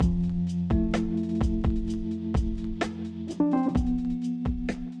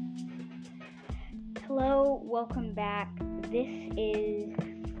welcome back. This is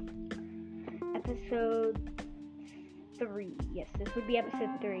episode 3. Yes, this would be episode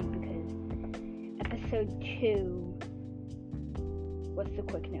 3 because episode 2 was the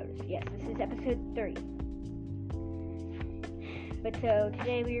quick notice. Yes, this is episode 3. But so,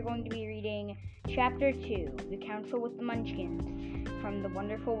 today we are going to be reading Chapter 2, The Council with the Munchkins, from The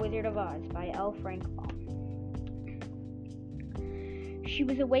Wonderful Wizard of Oz by L. Frank Baum. She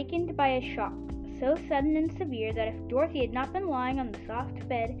was awakened by a shock so sudden and severe that if Dorothy had not been lying on the soft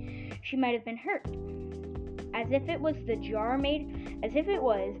bed, she might have been hurt. As if it was, the jar made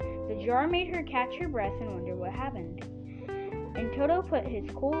her catch her breath and wonder what happened. And Toto put his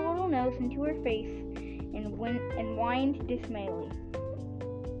cool little nose into her face and whined dismally.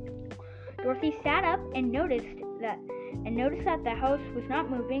 Dorothy sat up and noticed that the house was not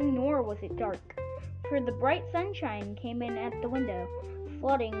moving, nor was it dark, for the bright sunshine came in at the window,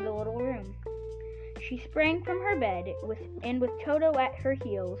 flooding the little room. She sprang from her bed, and with Toto at her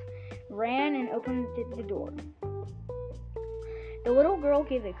heels, ran and opened the door. The little girl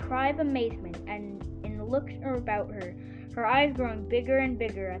gave a cry of amazement and looked about her, her eyes growing bigger and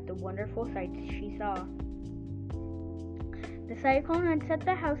bigger at the wonderful sights she saw. The cyclone had set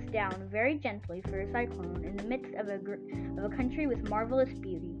the house down very gently for a cyclone in the midst of a country with marvelous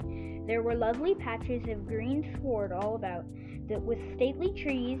beauty. There were lovely patches of green sward all about, with stately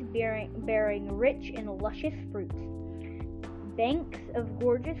trees bearing rich and luscious fruits. Banks of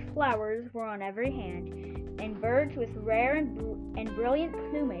gorgeous flowers were on every hand, and birds with rare and brilliant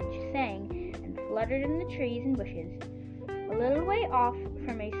plumage sang and fluttered in the trees and bushes. A little way off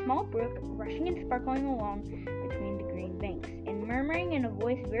from a small brook, rushing and sparkling along between the green banks, and murmuring in a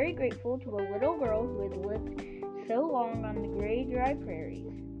voice very grateful to a little girl who had lived so long on the dry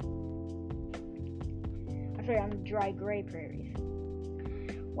gray prairies.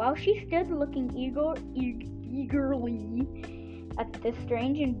 While she stood looking eagerly at the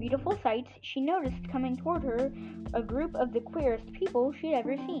strange and beautiful sights, she noticed coming toward her a group of the queerest people she'd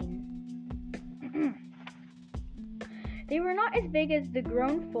ever seen. They were not as big as the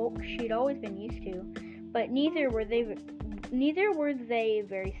grown folk she'd always been used to, but neither were they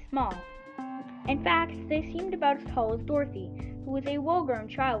very small. In fact, they seemed about as tall as Dorothy, who was a well-grown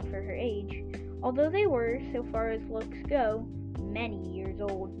child for her age, although they were, so far as looks go, many years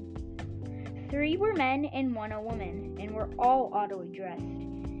old. 3 were men and 1 a woman, and all were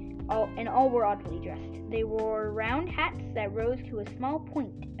oddly dressed. They wore round hats that rose to a small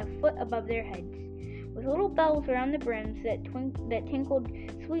point a foot above their heads, with little bells around the brims that tinkled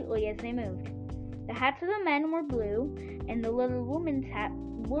sweetly as they moved. The hats of the men were blue, and the little woman's hat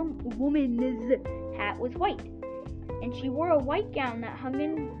was white, and she wore a white gown that hung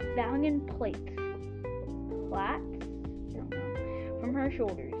in plaits from her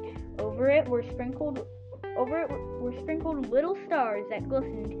shoulders. Over it were sprinkled little stars that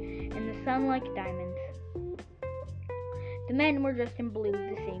glistened in the sun like diamonds. The men were dressed in blue,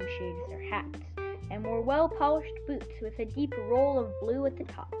 the same shade as their hats, and wore well-polished boots with a deep roll of blue at the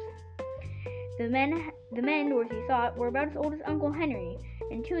tops. The men Dorothy thought were about as old as Uncle Henry,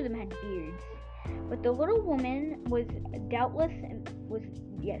 and 2 of them had beards. But the little woman was doubtless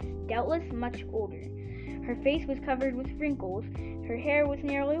much older. Her face was covered with wrinkles, her hair was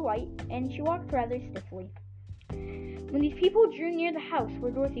nearly white, and she walked rather stiffly. When these people drew near the house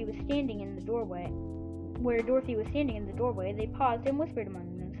where Dorothy was standing in the doorway, they paused and whispered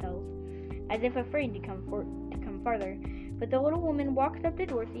among themselves, as if afraid to come farther. But the little woman walked up to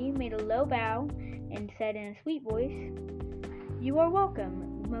Dorothy, made a low bow, and said in a sweet voice, "You are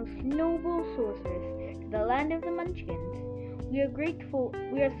welcome, most noble sorceress, to the land of the Munchkins. We are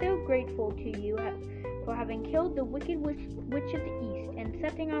so grateful to you for having killed the wicked witch of the East and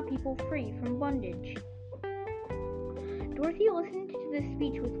setting our people free from bondage." Dorothy listened to this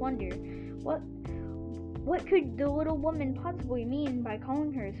speech with wonder. What could the little woman possibly mean by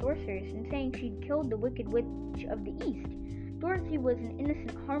calling her a sorceress and saying she'd killed the wicked witch of the East? Dorothy was an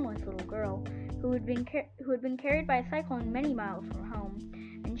innocent, harmless little girl who had been carried by a cyclone many miles from home,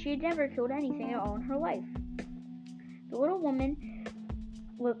 and she had never killed anything at all in her life. The little woman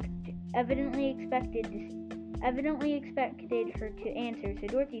evidently expected her to answer, so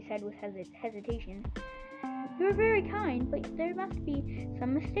Dorothy said with hesitation, "You are very kind, but there must be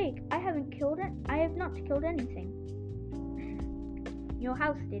some mistake. I have not killed anything." "Your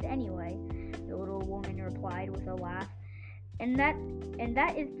house did anyway," the little woman replied with a laugh. And that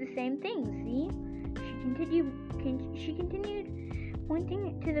is the same thing, see?" She continued,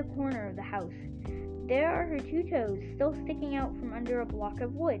 pointing to the corner of the house. "There are her 2 toes, still sticking out from under a block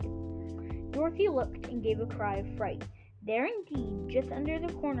of wood." Dorothy looked and gave a cry of fright. There indeed, just under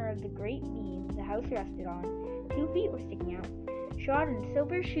the corner of the great beam the house rested on, 2 feet were sticking out, shod in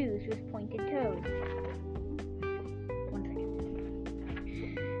silver shoes with pointed toes. One second.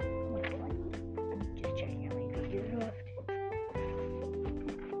 I'm just checking how many pages are left.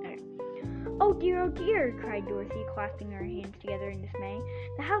 Right. Oh dear, cried Dorothy, clasping her hands together in dismay.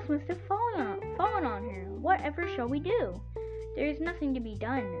 The house must have fallen on her. Whatever shall we do? There is nothing to be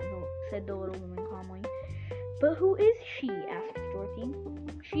done, said the little woman calmly. But who is she? Asked Dorothy.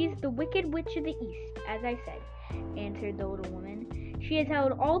 She is the Wicked Witch of the East, as I said, answered the little woman. She has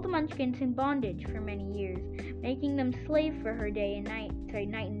held all the Munchkins in bondage for many years, making them slaves for her night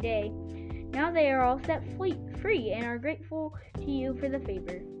and day. Now they are all set free and are grateful to you for the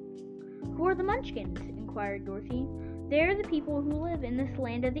favor. Who are the Munchkins? Inquired Dorothy. They are the people who live in this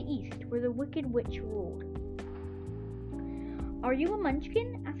land of the East, where the Wicked Witch ruled. Are you a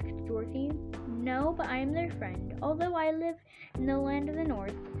Munchkin? Asked Dorothy. No, but I am their friend, although I live in the land of the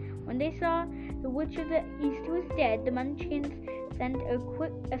North. When they saw the Witch of the East was dead, the Munchkins sent a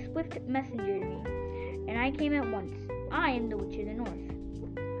swift messenger to me, and I came at once. I am the Witch of the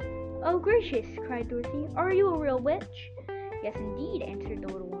North. Oh, gracious, cried Dorothy. Are you a real witch? Yes, indeed, answered the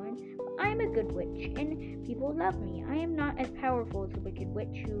little woman. But I am a good witch, and people love me. I am not as powerful as the Wicked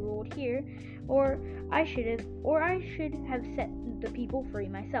Witch who ruled here, or I should have set the people free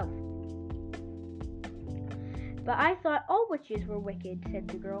myself. But I thought all witches were wicked, said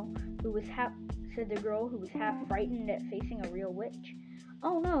the girl, who was half frightened at facing a real witch.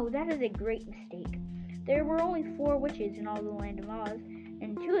 Oh no, that is a great mistake. There were only 4 witches in all the land of Oz,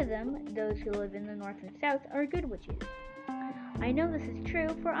 and 2 of them, those who live in the north and south, are good witches. I know this is true,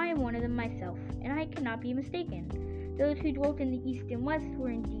 for I am one of them myself, and I cannot be mistaken. Those who dwelt in the east and west were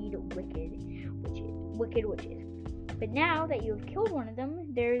indeed wicked witches. But now that you have killed one of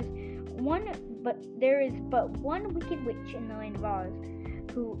them, there is but one wicked witch in the land of Oz,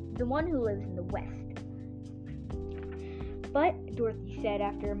 the one who lives in the west. But, Dorothy said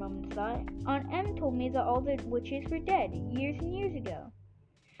after a moment's thought, Aunt Em told me that all the witches were dead years and years ago.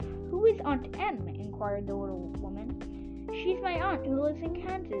 Who is Aunt Em? Inquired the little woman. She's my aunt who lives in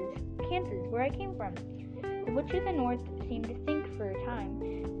Kansas, where I came from. The Witch of the North seemed to think for a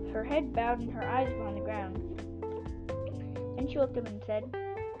time. Her head bowed and her eyes were on the ground. Then she looked up and said,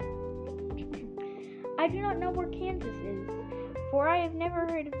 I do not know where Kansas is, for I have never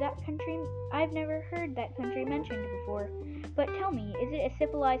heard of that country. I've never heard that country mentioned before. But tell me, is it a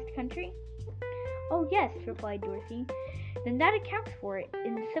civilized country? Oh yes, replied Dorothy. Then that accounts for it.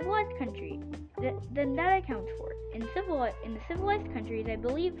 In the civilized country, In the civilized countries, I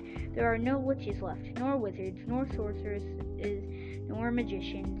believe there are no witches left, nor wizards, nor sorceresses, nor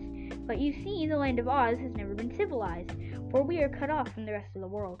magicians. But you see, the land of Oz has never been civilized, for we are cut off from the rest of the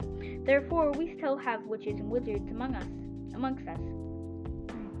world. Therefore, we still have witches and wizards amongst us.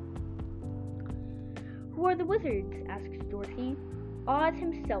 Who are the wizards? Asked Dorothy. Oz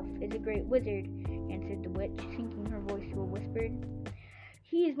himself is a great wizard, answered the witch, sinking her voice to a whisper.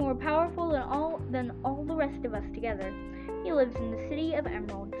 He is more powerful than all the rest of us together. He lives in the City of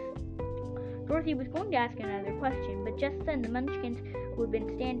Emeralds. Dorothy was going to ask another question, but just then the Munchkins, who had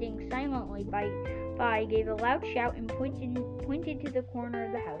been standing silently by, gave a loud shout and pointed to the corner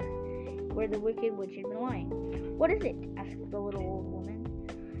of the house, where the Wicked Witch had been lying. What is it? Asked the little old woman,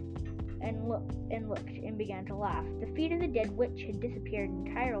 and looked and began to laugh. The feet of the dead witch had disappeared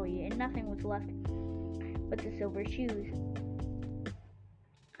entirely, and nothing was left but the silver shoes.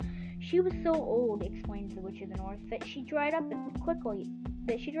 She was so old, explained the Witch of the North, that she dried up quickly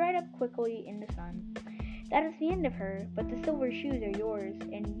in the sun. That is the end of her, but the silver shoes are yours,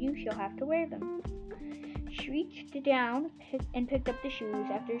 and you shall have to wear them. She reached down and picked up the shoes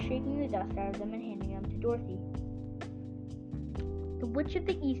after shaking the dust out of them and handing them to Dorothy. The Witch of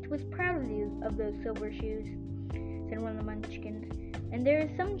the East was proud of those silver shoes, said one of the Munchkins, and there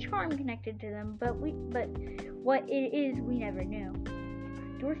is some charm connected to them, but what it is we never knew.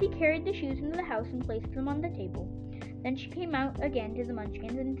 Dorothy carried the shoes into the house and placed them on the table. Then she came out again to the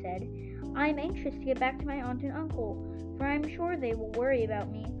Munchkins and said, I am anxious to get back to my aunt and uncle, for I am sure they will worry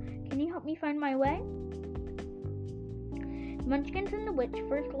about me. Can you help me find my way? The Munchkins and the witch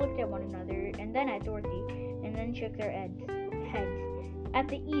first looked at one another, and then at Dorothy, and then shook their heads. At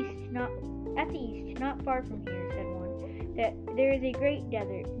the east, not far from here, said one, that there is a great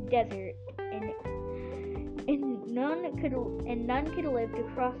desert, and none could live to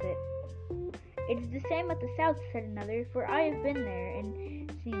cross it. It is the same at the south, said another, for I have been there and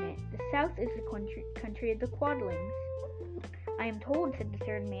seen it. The south is the country of the Quadlings. I am told, said the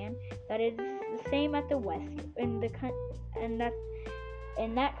third man, that it is the same at the west, and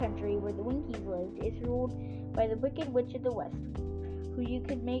that country where the Winkies lived is ruled by the Wicked Witch of the West, who you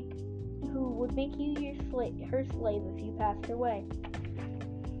could make who would make you her slave if you passed her way.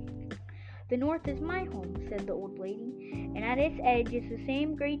 The north is my home, said the old lady, and at its edge is the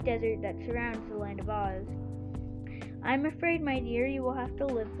same great desert that surrounds the land of Oz. I'm afraid, my dear, you will have to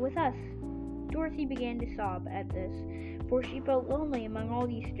live with us. Dorothy began to sob at this, for she felt lonely among all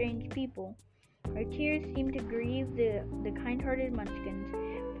these strange people. Her tears seemed to grieve the kind-hearted Munchkins,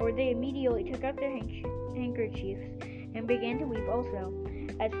 for they immediately took out their handkerchiefs and began to weep also.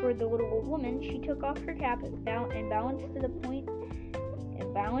 As for the little old woman, she took off her cap and balanced to the point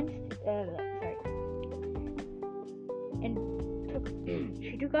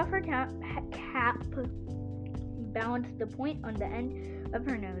she took off her cap, balanced the point on the end of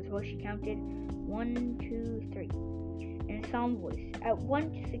her nose while she counted 1, 2, 3 in a solemn voice. At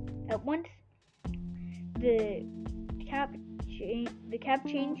once, the cap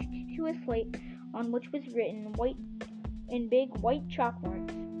changed to a slate on which was written in big white chalk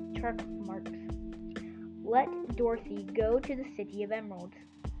marks. Let Dorothy go to the City of Emeralds.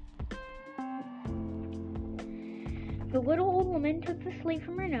 The little old woman took the slate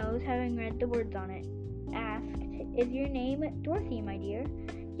from her nose, having read the words on it. Asked, "Is your name Dorothy, my dear?"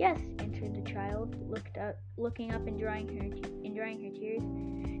 "Yes," answered the child, looking up and drying her tears.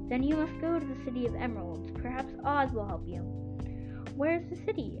 "Then you must go to the City of Emeralds. Perhaps Oz will help you." "Where is the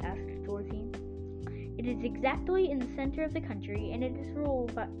city?" asked Dorothy. "It is exactly in the center of the country, and it is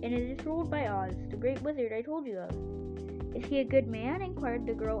ruled by Oz, the great wizard I told you of." "Is he a good man?" inquired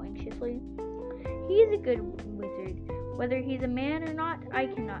the girl anxiously. "He is a good wizard. Whether he's a man or not, I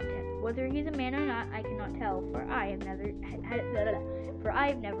cannot tell, for I have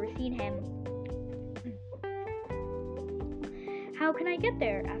never seen him." "How can I get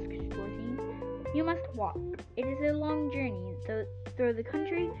there?" asked Dorothy. "You must walk. It is a long journey through the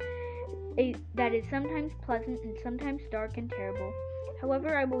country that is sometimes pleasant and sometimes dark and terrible.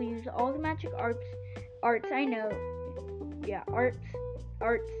 However, I will use all the magic arts I know.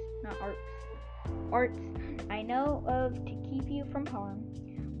 Arts I know of to keep you from harm.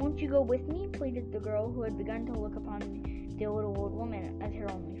 Won't you go with me?" pleaded the girl, who had begun to look upon the little old woman as her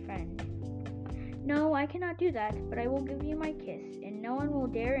only friend. "No, I cannot do that, but I will give you my kiss, and no one will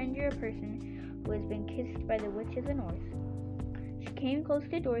dare injure a person who has been kissed by the Witch of the North." She came close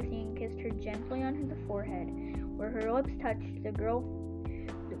to Dorothy and kissed her gently on the forehead. Where the lips touched the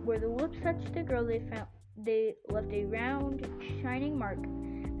girl, they left a round, shining mark,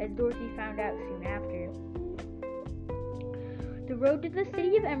 as Dorothy found out soon after. "The road to the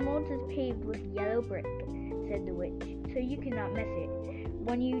City of Emeralds is paved with yellow brick," said the witch, "so you cannot miss it.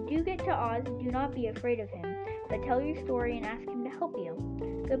 When you do get to Oz, do not be afraid of him, but tell your story and ask him to help you.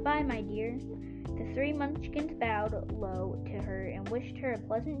 Goodbye, my dear." The 3 Munchkins bowed low to her and wished her a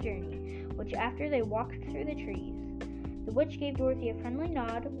pleasant journey, which after they walked through the trees. The witch gave Dorothy a friendly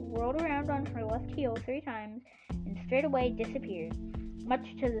nod, whirled around on her left heel 3 times, and straightway disappeared,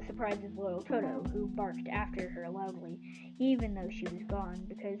 much to the surprise of little Toto, who barked after her loudly, even though she was gone,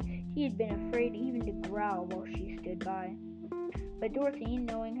 because he had been afraid even to growl while she stood by. But Dorothy,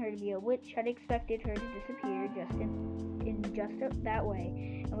 knowing her to be a witch, had expected her to disappear in just that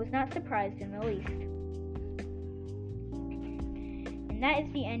way, and was not surprised in the least. And that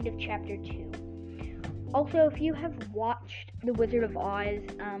is the end of chapter 2. Also, if you have watched The Wizard of Oz,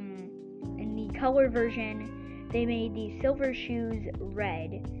 in the color version, they made the silver shoes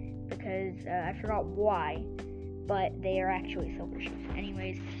red, because I forgot why, but they are actually silver shoes.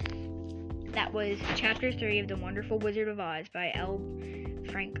 Anyways, that was chapter 3 of The Wonderful Wizard of Oz by L.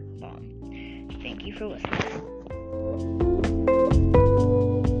 Frank Baum. Thank you for listening.